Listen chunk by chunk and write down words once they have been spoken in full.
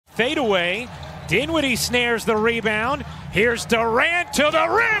fadeaway. Dinwiddie snares the rebound. Here's Durant to the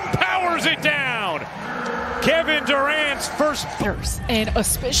rim, powers it down. Kevin Durant's first. And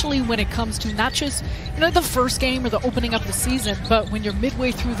especially when it comes to not just the first game or the opening up the season, but when you're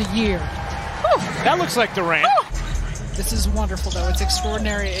midway through the year. Whew, that looks like Durant. This is wonderful, though. It's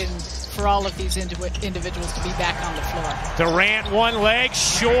extraordinary for all of these individuals to be back on the floor. Durant, one leg,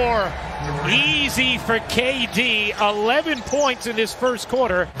 sure. Easy for KD. 11 points in this first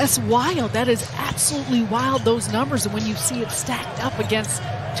quarter. That's wild. That is absolutely wild, those numbers. And when you see it stacked up against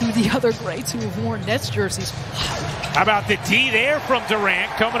two of the other greats who have worn Nets jerseys. How about the D there from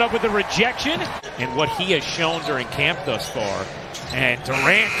Durant, coming up with the rejection and what he has shown during camp thus far. And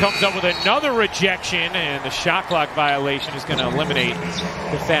Durant comes up with another rejection, and the shot clock violation is going to eliminate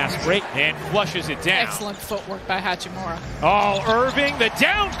the fast break and flushes it down. Excellent footwork by Hachimura. Oh, Irving, the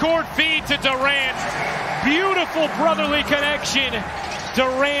down court feed to Durant. Beautiful brotherly connection.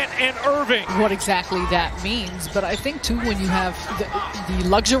 Durant and Irving. What exactly that means, but I think too when you have the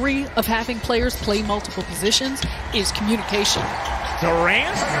luxury of having players play multiple positions is communication.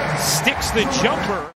 Durant sticks the jumper.